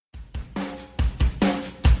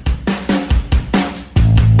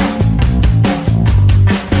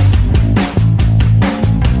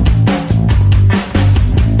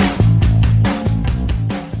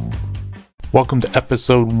Welcome to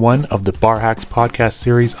episode 1 of the Bar Hacks podcast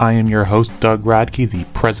series. I am your host, Doug Radke, the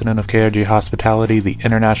president of KRG Hospitality, the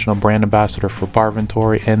international brand ambassador for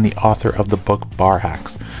Barventory, and the author of the book Bar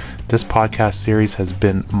Hacks. This podcast series has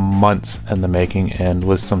been months in the making, and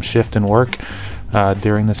with some shift in work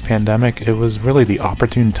during this pandemic, it was really the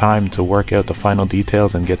opportune time to work out the final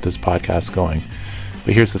details and get this podcast going.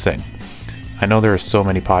 But here's the thing. I know there are so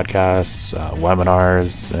many podcasts,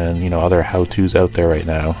 webinars, and other how-tos out there right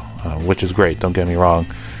now, which is great, don't get me wrong.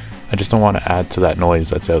 I just don't want to add to that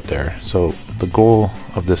noise that's out there. So the goal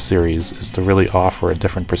of this series is to really offer a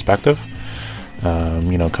different perspective,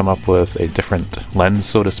 come up with a different lens,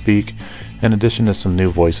 so to speak, in addition to some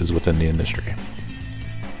new voices within the industry.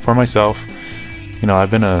 For myself,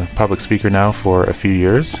 I've been a public speaker now for a few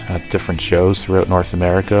years at different shows throughout North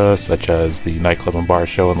America, such as the Nightclub and Bar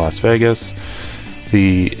Show in Las Vegas,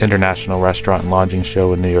 the International Restaurant and Lodging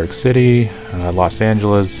Show in New York City, Los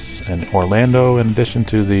Angeles, and Orlando, in addition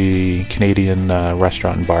to the Canadian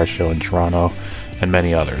Restaurant and Bar Show in Toronto, and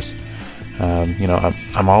many others.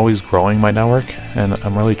 I'm always growing my network, and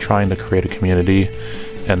I'm really trying to create a community.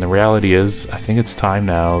 And the reality is, I think it's time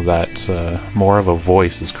now that more of a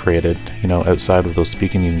voice is created, outside of those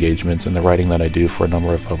speaking engagements and the writing that I do for a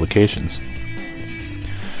number of publications.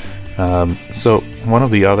 So one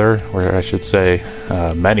of the other, or I should say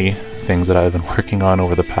many things that I've been working on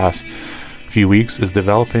over the past few weeks is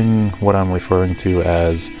developing what I'm referring to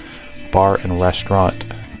as Bar and Restaurant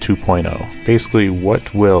 2.0. Basically,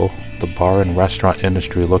 what will the bar and restaurant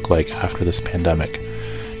industry look like after this pandemic?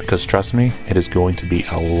 Because trust me, it is going to be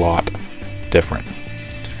a lot different.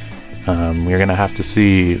 You're going to have to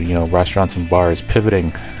see, restaurants and bars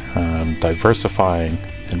pivoting, diversifying,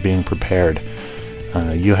 and being prepared.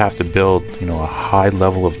 You have to build, a high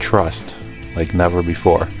level of trust like never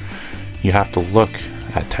before. You have to look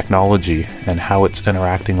at technology and how it's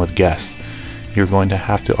interacting with guests. You're going to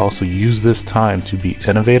have to also use this time to be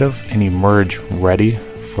innovative and emerge ready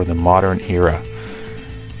for the modern era.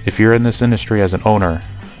 If you're in this industry as an owner,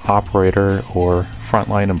 operator, or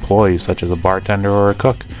frontline employee, such as a bartender or a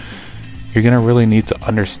cook, you're going to really need to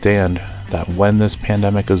understand that when this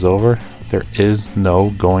pandemic is over, there is no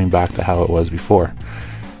going back to how it was before.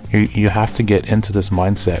 You have to get into this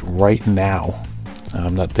mindset right now,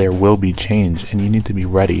 that there will be change, and you need to be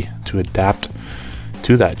ready to adapt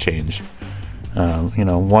to that change.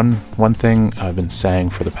 One thing I've been saying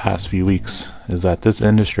for the past few weeks is that this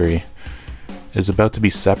industry is about to be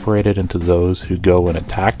separated into those who go and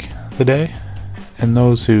attack the day and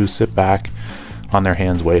those who sit back on their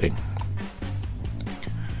hands waiting.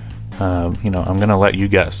 I'm going to let you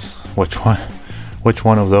guess which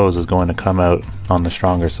one of those is going to come out on the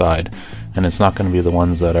stronger side, and it's not going to be the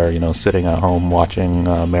ones that are sitting at home watching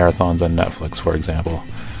marathons on Netflix, for example.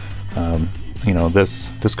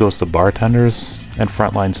 This goes to bartenders and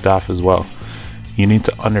frontline staff as well. You need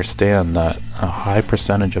to understand that a high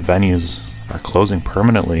percentage of venues are closing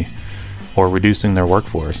permanently or reducing their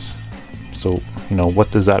workforce. So,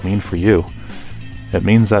 what does that mean for you? It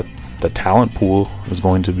means that the talent pool is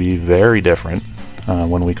going to be very different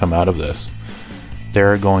when we come out of this.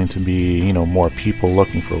 There are going to be, more people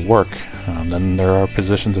looking for work than there are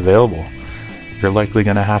positions available. You're likely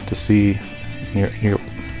going to have to see, you're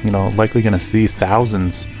likely going to see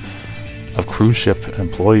thousands of cruise ship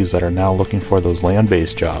employees that are now looking for those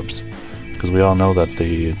land-based jobs. Because we all know that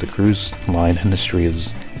the cruise line industry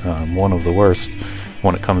is one of the worst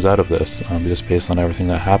when it comes out of this, just based on everything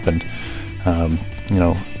that happened.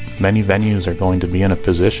 Many venues are going to be in a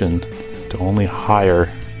position to only hire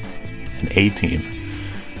an A team,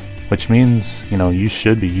 which means, you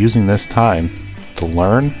should be using this time to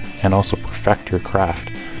learn and also perfect your craft.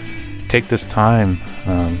 Take this time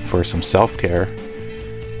for some self-care,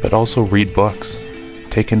 but also read books,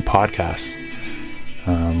 take in podcasts,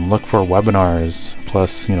 look for webinars,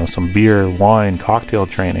 plus, some beer, wine, cocktail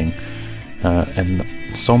training, and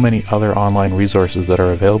so many other online resources that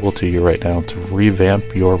are available to you right now to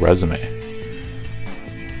revamp your resume.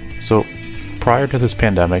 So prior to this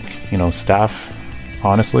pandemic, staff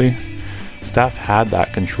had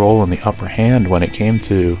that control and the upper hand when it came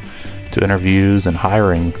to interviews and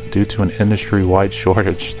hiring due to an industry-wide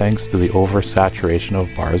shortage thanks to the oversaturation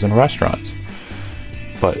of bars and restaurants.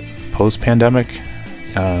 But post-pandemic,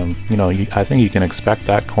 I think you can expect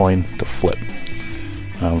that coin to flip.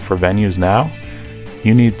 For venues now,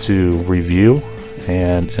 you need to review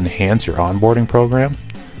and enhance your onboarding program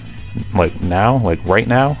right now,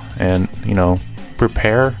 and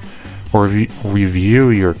prepare or review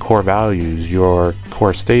your core values, your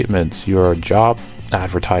core statements, your job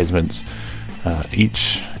advertisements,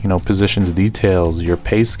 each position's details, your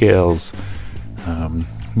pay scales,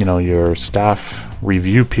 your staff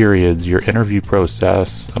review periods, your interview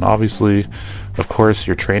process, and obviously, of course,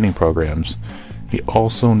 your training programs. You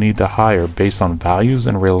also need to hire based on values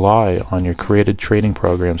and rely on your created training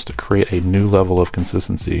programs to create a new level of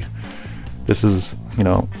consistency. This is,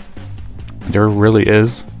 there really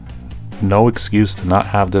is no excuse to not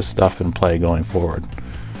have this stuff in play going forward.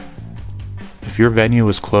 If your venue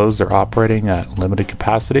is closed or operating at limited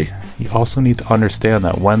capacity, you also need to understand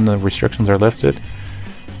that when the restrictions are lifted,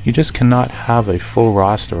 you just cannot have a full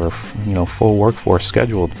roster or full workforce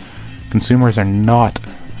scheduled. Consumers are not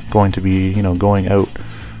going to be going out,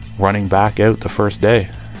 running back out the first day,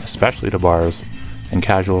 especially to bars and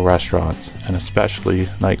casual restaurants, and especially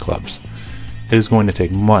nightclubs. It is going to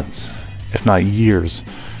take months, if not years,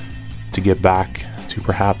 to get back to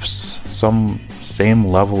perhaps some same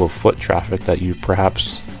level of foot traffic that you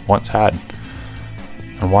perhaps once had.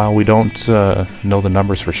 And while we don't know the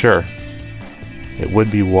numbers for sure, it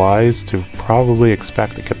would be wise to probably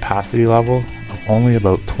expect a capacity level of only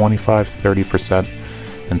about 25-30%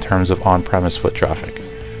 in terms of on-premise foot traffic.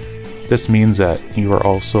 This means that you are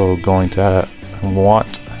also going to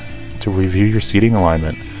want to review your seating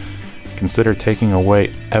alignment. Consider taking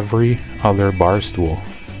away every other bar stool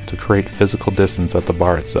to create physical distance at the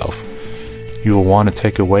bar itself. You will want to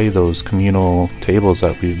take away those communal tables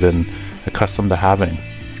that we've been accustomed to having.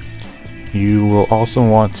 You will also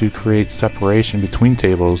want to create separation between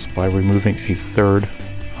tables by removing a third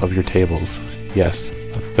of your tables. Yes,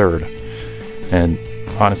 a third. And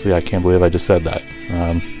honestly, I can't believe I just said that.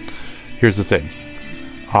 Here's the thing.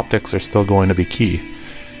 Optics are still going to be key.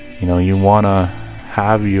 You want to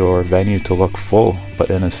have your venue to look full, but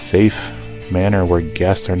in a safe manner where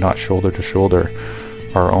guests are not shoulder to shoulder,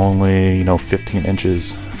 are only 15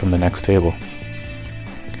 inches from the next table.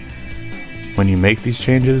 When you make these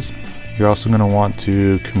changes, you're also going to want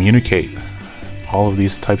to communicate all of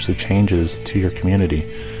these types of changes to your community.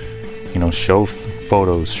 Show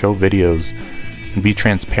photos, show videos, and be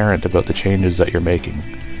transparent about the changes that you're making.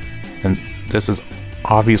 And this is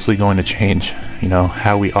obviously going to change,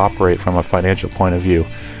 how we operate from a financial point of view,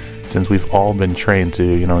 since we've all been trained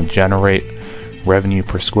to, generate revenue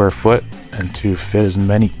per square foot and to fit as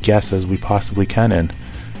many guests as we possibly can in.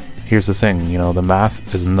 Here's the thing, the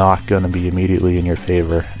math is not going to be immediately in your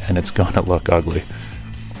favor, and it's going to look ugly.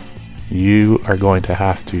 You are going to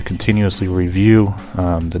have to continuously review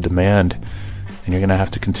the demand, and you're going to have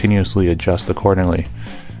to continuously adjust accordingly.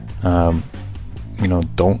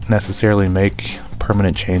 Don't necessarily make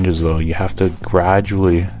permanent changes though. You have to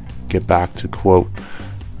gradually get back to, quote,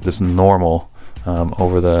 this normal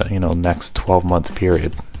over the next 12-month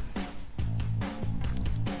period.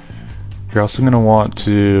 You're also going to want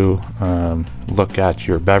to look at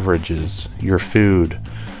your beverages, your food,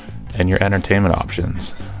 and your entertainment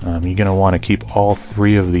options. You're going to want to keep all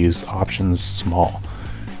three of these options small.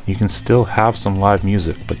 You can still have some live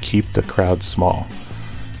music, but keep the crowd small.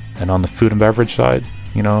 And on the food and beverage side,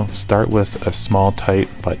 start with a small, tight,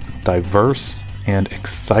 but diverse and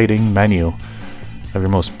exciting menu of your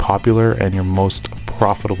most popular and your most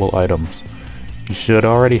profitable items. You should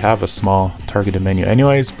already have a small targeted menu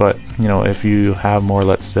anyways, but if you have more,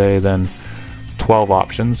 let's say, than 12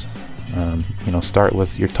 options, start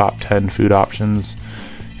with your top 10 food options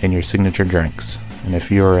and your signature drinks. And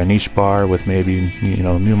if you're a niche bar with maybe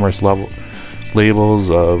numerous labels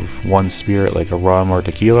of one spirit like a rum or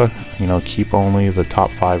tequila, keep only the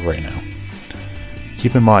top 5 right now.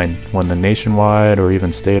 Keep in mind, when the nationwide or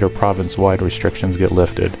even state or province-wide restrictions get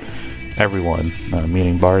lifted, everyone,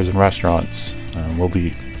 meaning bars and restaurants, will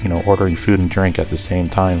be ordering food and drink at the same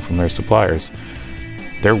time from their suppliers.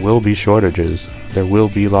 There will be shortages, there will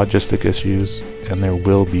be logistic issues, and there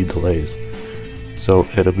will be delays. So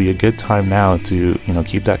it'll be a good time now to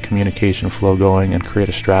keep that communication flow going and create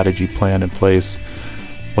a strategy plan in place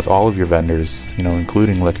with all of your vendors,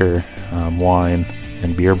 including liquor, wine,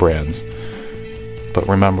 and beer brands. But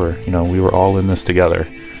remember, we were all in this together.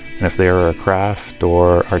 And if they are a craft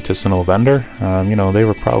or artisanal vendor, they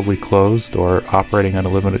were probably closed or operating at a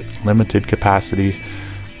limited capacity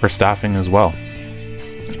or staffing as well.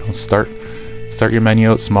 Start your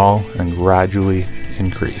menu out small and gradually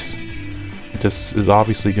increase. This is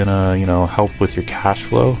obviously gonna, help with your cash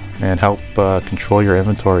flow and help control your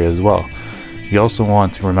inventory as well. You also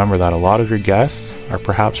want to remember that a lot of your guests are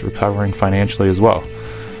perhaps recovering financially as well.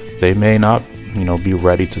 They may not be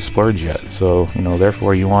ready to splurge yet, so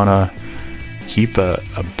therefore you want to keep a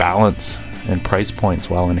balance in price points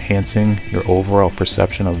while enhancing your overall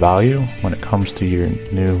perception of value when it comes to your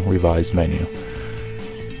new revised menu.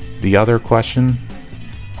 The other question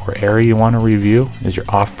or area you want to review is your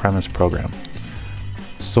off-premise program.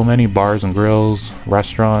 So many bars and grills,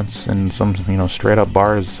 restaurants, and some straight up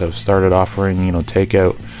bars have started offering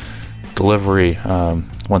takeout, delivery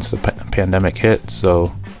once the pandemic hit,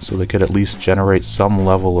 so they could at least generate some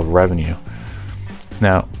level of revenue.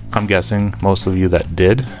 Now, I'm guessing most of you that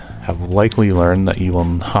did have likely learned that you will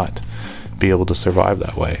not be able to survive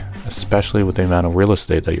that way, especially with the amount of real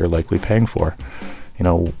estate that you're likely paying for.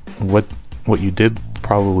 What you did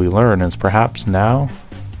probably learn is perhaps now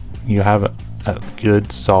you have a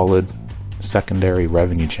good, solid secondary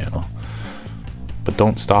revenue channel. But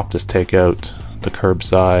don't stop this takeout, the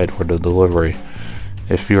curbside, or the delivery.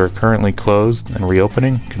 If you are currently closed and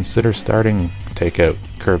reopening, consider starting takeout,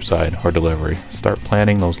 curbside, or delivery. Start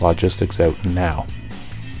planning those logistics out now.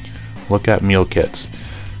 Look at meal kits.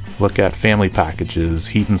 Look at family packages,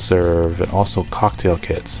 heat and serve, and also cocktail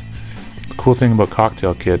kits. The cool thing about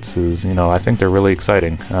cocktail kits is, I think they're really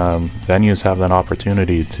exciting. Venues have an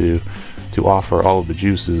opportunity to offer all of the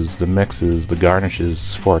juices, the mixes, the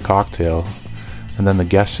garnishes for a cocktail, and then the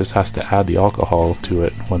guest just has to add the alcohol to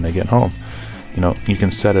it when they get home. You can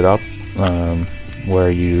set it up where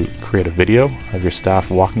you create a video of your staff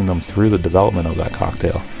walking them through the development of that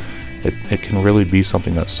cocktail. It can really be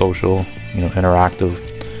something that's social, interactive,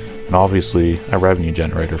 and obviously a revenue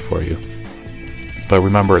generator for you. But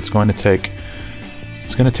remember, it's going to take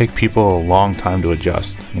people a long time to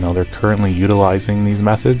adjust. They're currently utilizing these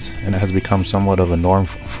methods, and it has become somewhat of a norm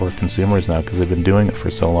for consumers now because they've been doing it for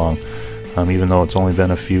so long. Even though it's only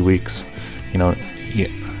been a few weeks,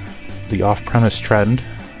 the off-premise trend,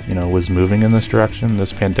 was moving in this direction.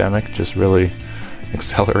 This pandemic just really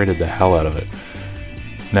accelerated the hell out of it.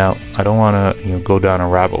 Now, I don't want to go down a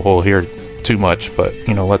rabbit hole here too much, but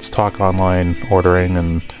let's talk online ordering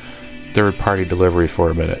and third-party delivery for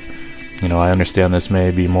a minute. I understand this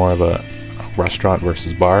may be more of a restaurant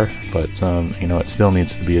versus bar, but it still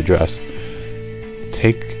needs to be addressed.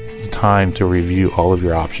 Take the time to review all of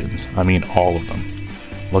your options. I mean, all of them.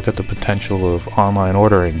 Look at the potential of online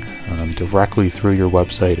ordering directly through your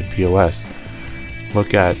website and POS.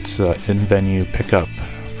 Look at in-venue pickup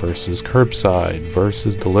versus curbside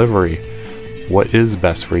versus delivery. What is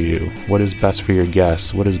best for you? What is best for your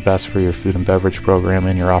guests? What is best for your food and beverage program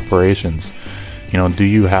and your operations? Do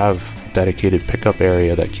you have dedicated pickup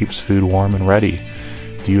area that keeps food warm and ready?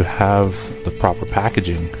 Do you have the proper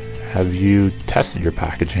packaging? Have you tested your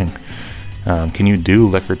packaging? Can you do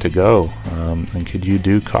liquor to go? And could you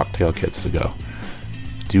do cocktail kits to go?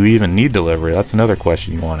 Do you even need delivery? That's another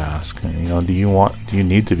question you want to ask. Do you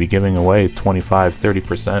need to be giving away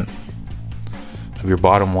 25-30% of your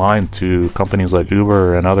bottom line to companies like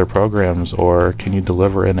Uber and other programs, or can you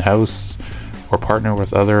deliver in-house or partner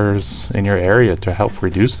with others in your area to help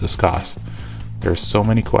reduce this cost? There's so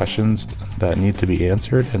many questions that need to be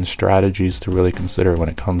answered and strategies to really consider when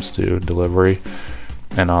it comes to delivery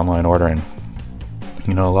and online ordering.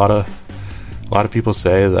 A lot of people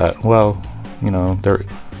say that, while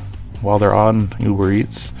they're on Uber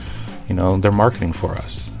Eats, they're marketing for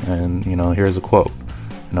us. And here's a quote: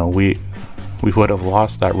 we would have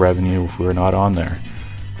lost that revenue if we were not on there.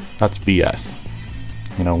 That's BS.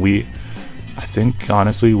 I think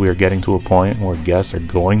honestly we are getting to a point where guests are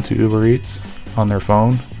going to Uber Eats on their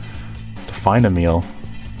phone to find a meal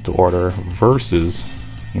to order versus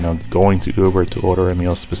going to Uber to order a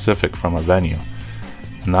meal specific from a venue.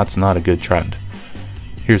 And that's not a good trend.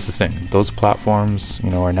 Here's the thing: those platforms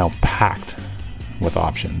are now packed with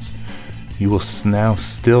options. You will now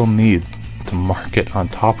still need to market on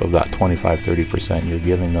top of that 25-30% you're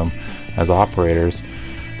giving them as operators.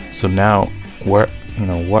 So now what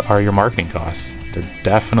are your marketing costs? They're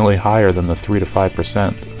definitely higher than the 3 to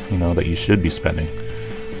 5% that you should be spending.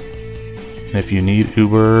 And if you need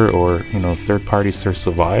Uber or third parties to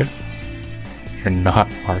survive, you're not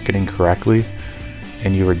marketing correctly,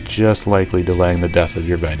 and you are just likely delaying the death of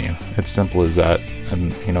your venue. It's simple as that.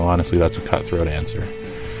 And honestly, that's a cutthroat answer.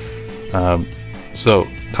 So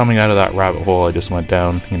coming out of that rabbit hole I just went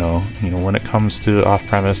down, when it comes to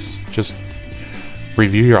off-premise, just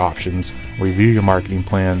review your options, review your marketing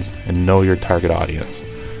plans, and know your target audience.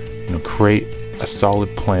 Create a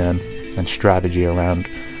solid plan and strategy around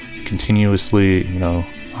continuously,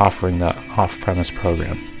 offering that off-premise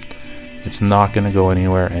program. It's not going to go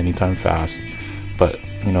anywhere anytime fast, but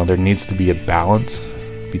there needs to be a balance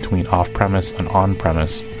between off-premise and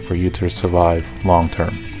on-premise for you to survive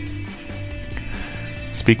long-term.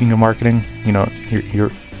 Speaking of marketing,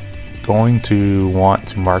 you're going to want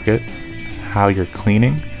to market how you're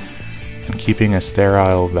cleaning and keeping a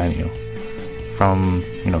sterile venue. From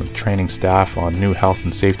training staff on new health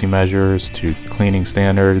and safety measures to cleaning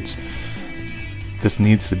standards, this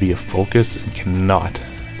needs to be a focus and cannot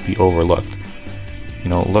be overlooked.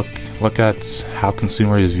 Look at how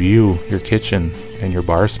consumers view your kitchen and your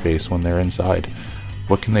bar space when they're inside.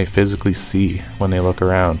 What can they physically see when they look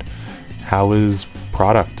around? How is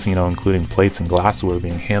product, including plates and glassware,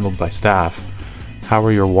 being handled by staff? How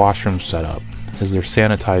are your washrooms set up? Is there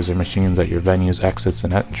sanitizer machines at your venue's exits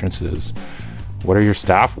and entrances? What are your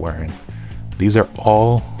staff wearing? These are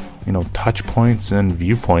all, touch points and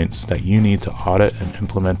viewpoints that you need to audit and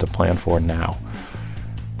implement a plan for now.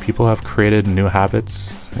 People have created new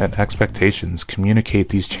habits and expectations. Communicate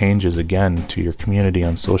these changes again to your community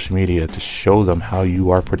on social media to show them how you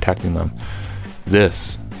are protecting them.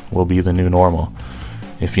 This will be the new normal.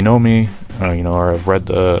 If you know me, or have read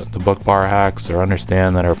the book Bar Hacks, or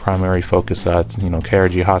understand that our primary focus at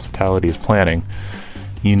KRG Hospitality is planning,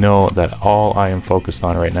 you know that all I am focused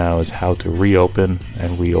on right now is how to reopen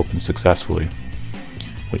and reopen successfully.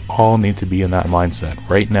 We all need to be in that mindset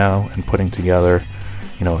right now and putting together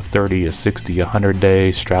a 30, a 60, a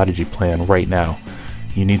 100-day strategy plan right now.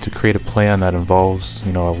 You need to create a plan that involves,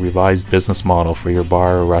 a revised business model for your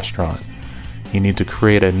bar or restaurant. You need to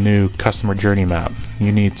create a new customer journey map.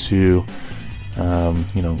 You need to,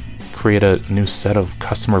 create a new set of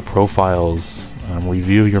customer profiles,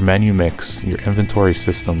 review your menu mix, your inventory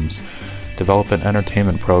systems, develop an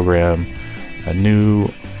entertainment program, a new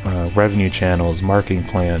revenue channels, marketing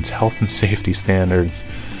plans, health and safety standards.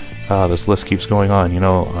 This list keeps going on.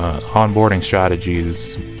 Onboarding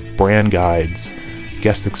strategies, brand guides,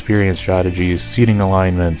 guest experience strategies, seating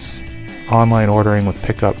alignments, online ordering with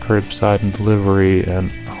pickup, curbside, and delivery, and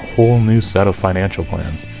a whole new set of financial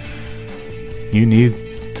plans. You need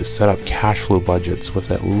to set up cash flow budgets with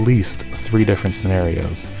at least 3 different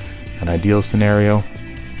scenarios. An ideal scenario,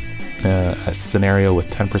 a scenario with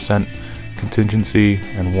 10% contingency,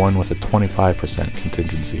 and one with a 25%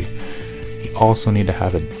 contingency. You also need to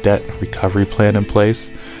have a debt recovery plan in place.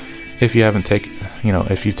 If you haven't taken,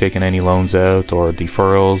 if you've taken any loans out or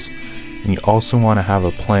deferrals, and you also want to have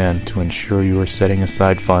a plan to ensure you are setting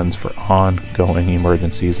aside funds for ongoing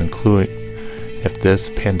emergencies, including if this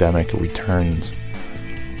pandemic returns.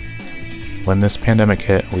 When this pandemic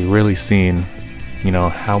hit, we really seen,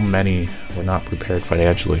 how many were not prepared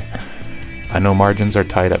financially. I know margins are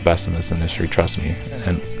tight at best in this industry, trust me,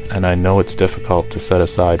 and I know it's difficult to set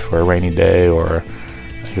aside for a rainy day or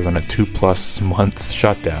even a 2+ month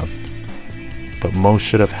shutdown, but most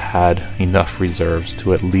should have had enough reserves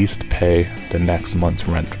to at least pay the next month's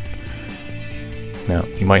rent. Now,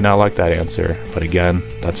 you might not like that answer, but again,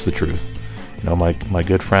 that's the truth. My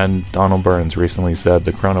good friend Donald Burns recently said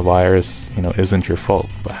the coronavirus, isn't your fault,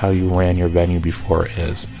 but how you ran your venue before it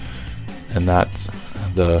is. And that's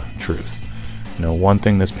the truth. One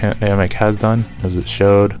thing this pandemic has done is it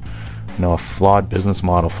showed, a flawed business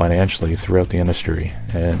model financially throughout the industry,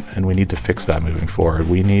 and we need to fix that moving forward.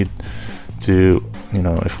 We need to,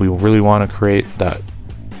 if we really want to create that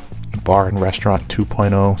bar and restaurant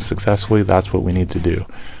 2.0 successfully, that's what we need to do.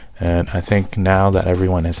 And I think now that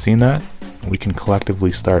everyone has seen that, we can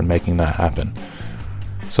collectively start making that happen.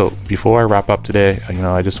 So before I wrap up today,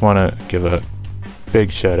 I just want to give a big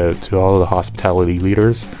shout out to all of the hospitality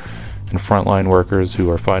leaders and frontline workers who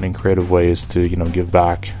are finding creative ways to, give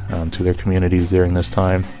back to their communities during this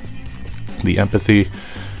time. The empathy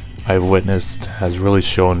I've witnessed has really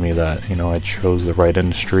shown me that, I chose the right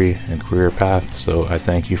industry and career path, so I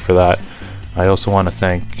thank you for that. I also want to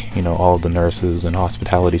thank, all of the nurses and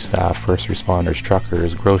hospitality staff, first responders,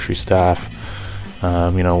 truckers, grocery staff,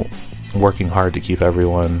 working hard to keep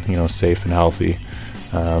everyone, safe and healthy.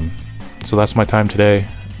 So that's my time today.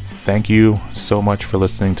 Thank you so much for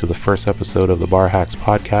listening to the first episode of the Bar Hacks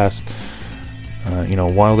podcast.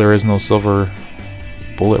 While there is no silver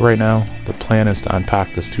bullet right now, the plan is to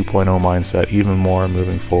unpack this 2.0 mindset even more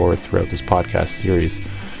moving forward throughout this podcast series.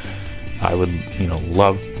 I would,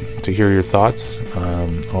 love to hear your thoughts,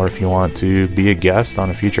 or if you want to be a guest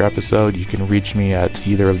on a future episode, you can reach me at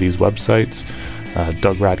either of these websites,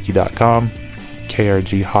 dougradke.com,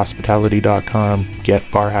 krghospitality.com,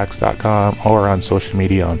 getbarhacks.com, or on social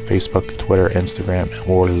media on Facebook, Twitter, Instagram,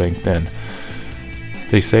 or LinkedIn.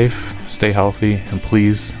 Stay safe, stay healthy, and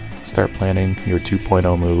please start planning your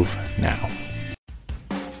 2.0 move now.